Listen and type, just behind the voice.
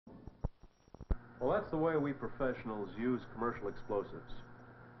Well, that's the way we professionals use commercial explosives.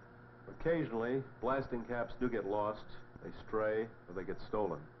 Occasionally, blasting caps do get lost, they stray, or they get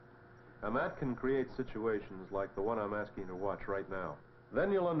stolen. And that can create situations like the one I'm asking you to watch right now.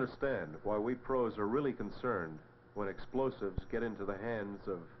 Then you'll understand why we pros are really concerned when explosives get into the hands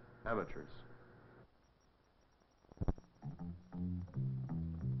of amateurs.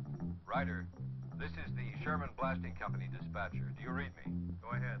 Ryder, this is the Sherman Blasting Company dispatcher. Do you read me? Go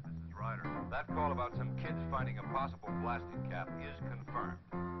ahead, this is Ryder. That call about some kids finding a possible blasting cap is confirmed.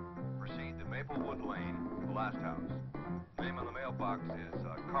 Proceed to Maplewood Lane, the last house. Name on the mailbox is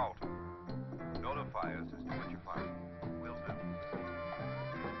Carlton. Notify us as to what you find. Will do.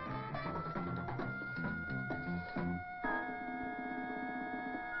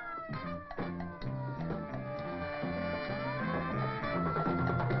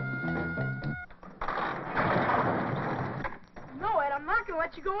 No, Ed, I'm not going to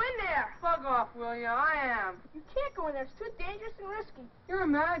let you go in there. Bug off, will you? I am. You can't go in there. It's too dangerous and risky. You're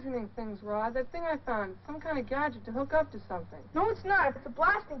imagining things, Rod. That thing I found, some kind of gadget to hook up to something. No, it's not. It's a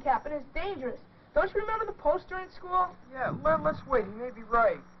blasting cap, and it's dangerous. Don't you remember the poster in school? Yeah, let's wait. He may be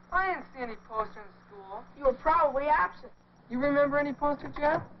right. I didn't see any poster in school. You were probably absent. You remember any poster,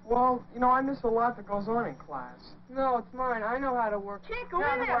 Jeff? Well, you know, I miss a lot that goes on in class. No, it's mine. I know how to work. Can't go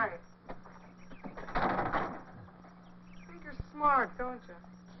in there. I think you're smart, don't you?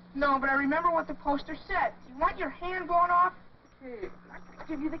 No, but I remember what the poster said. You want your hand blown off? Key. I'll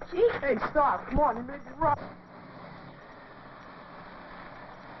give you the key. Hey, stop. Come on, you may be right.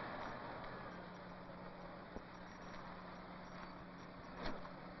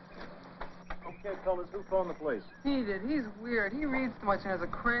 Okay, fellas, who phoned the police? He did. He's weird. He reads too much and has a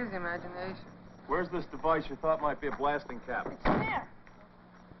crazy imagination. Where's this device you thought might be a blasting cap? It's there.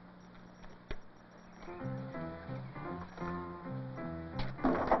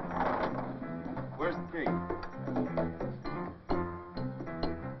 Where's the key?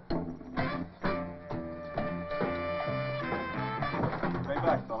 Stay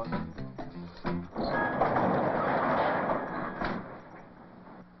back, fellas.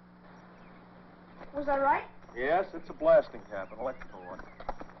 Was I right? Yes, it's a blasting cap, an electrical one.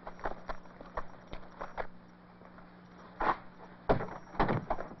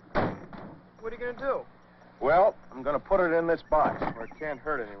 What are you going to do? Well, I'm going to put it in this box where it can't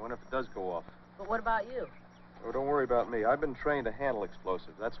hurt anyone if it does go off. But what about you? Oh, don't worry about me. I've been trained to handle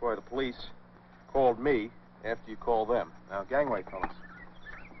explosives. That's why the police called me after you called them. Now, gangway, fellas.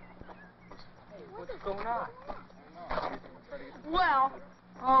 Hey, what's going on? Well,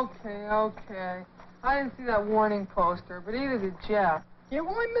 Okay. I didn't see that warning poster, but either did Jeff. Yeah,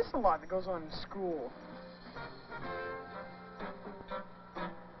 well, I miss a lot that goes on in school.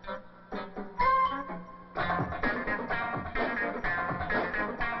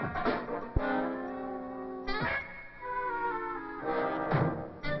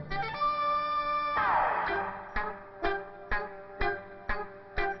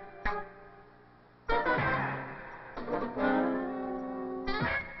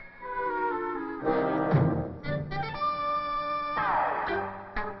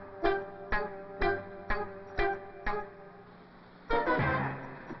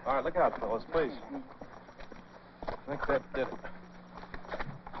 All right, look out, fellas, please. I think that did it.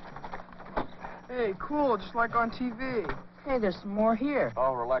 Hey, cool, just like on TV. Hey, there's some more here.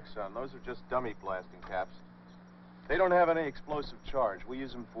 Oh, relax, son. Those are just dummy blasting caps. They don't have any explosive charge. We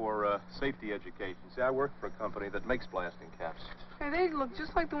use them for safety education. See, I work for a company that makes blasting caps. Hey, they look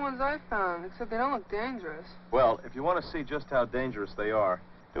just like the ones I found, except they don't look dangerous. Well, if you want to see just how dangerous they are,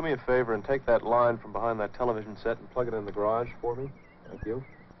 do me a favor and take that line from behind that television set and plug it in the garage for me. Thank you.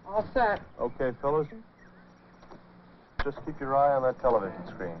 All set. Okay, fellas. Just keep your eye on that television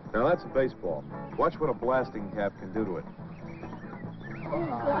screen. Now, that's a baseball. Watch what a blasting cap can do to it.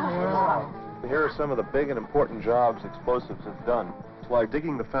 Wow. Here are some of the big and important jobs explosives have done. It's like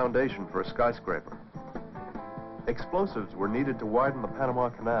digging the foundation for a skyscraper. Explosives were needed to widen the Panama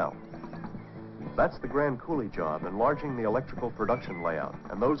Canal. That's the Grand Coulee job, enlarging the electrical production layout,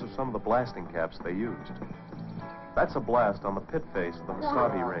 and those are some of the blasting caps they used. That's a blast on the pit face of the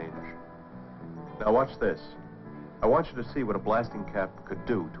Mesabi Range. Now watch this. I want you to see what a blasting cap could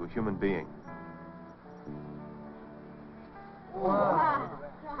do to a human being. Wow.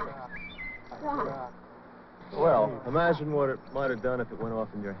 Well, imagine what it might have done if it went off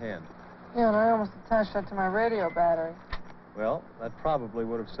in your hand. Yeah, and I almost attached that to my radio battery. Well, that probably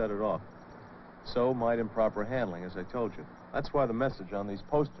would have set it off. So might improper handling, as I told you. That's why the message on these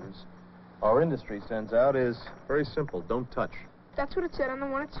posters our industry sends out is very simple. Don't touch. that's what it said on the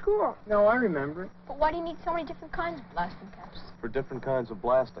one at school. No, I remember it. But why do you need so many different kinds of blasting caps? For different kinds of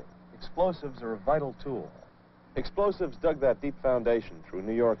blasting. Explosives are a vital tool. Explosives dug that deep foundation through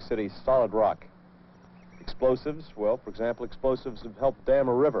New York City's solid rock. Explosives, well, for example, explosives have helped dam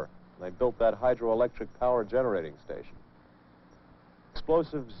a river. They built that hydroelectric power generating station.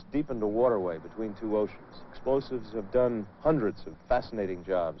 Explosives deepened a waterway between two oceans. Explosives have done hundreds of fascinating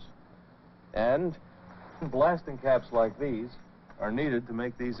jobs. And blasting caps like these are needed to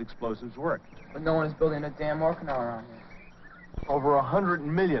make these explosives work. But no one is building a dam or canal around here. Over 100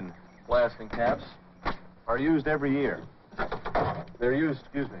 million blasting caps are used every year. They're used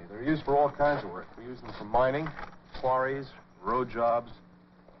for all kinds of work. We use them for mining, quarries, road jobs,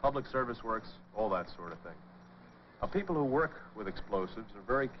 public service works, all that sort of thing. Now, people who work with explosives are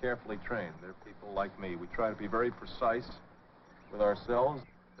very carefully trained. They're people like me. We try to be very precise with ourselves.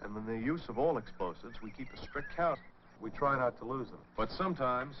 And in the use of all explosives, we keep a strict count. We try not to lose them. But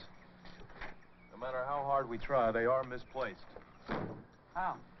sometimes, no matter how hard we try, they are misplaced.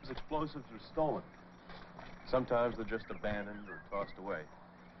 How? These explosives are stolen. Sometimes they're just abandoned or tossed away.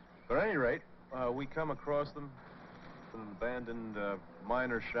 But at any rate, we come across them in an abandoned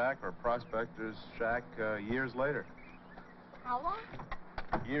miner shack or prospector's shack years later. How long?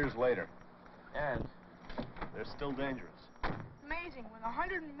 Years later. And they're still dangerous. Amazing, with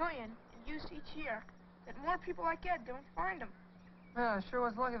 100 million in use each year, that more people like Ed don't find them. Yeah, I sure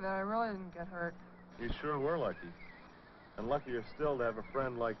was lucky that I really didn't get hurt. You sure were lucky. And luckier still to have a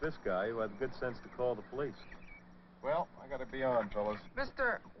friend like this guy who had the good sense to call the police. Well, I gotta be on, fellas.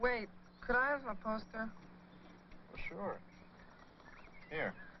 Mister, wait, could I have a poster? Well, sure.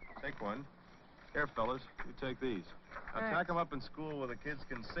 Here, take one. Here, fellas, you take these. Now, Thanks. tack them up in school where the kids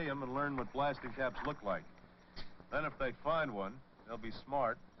can see them and learn what blasting caps look like. Then if they find one, they'll be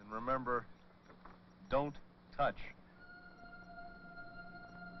smart. And remember, don't touch.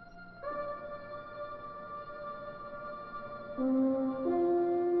 Mm-hmm.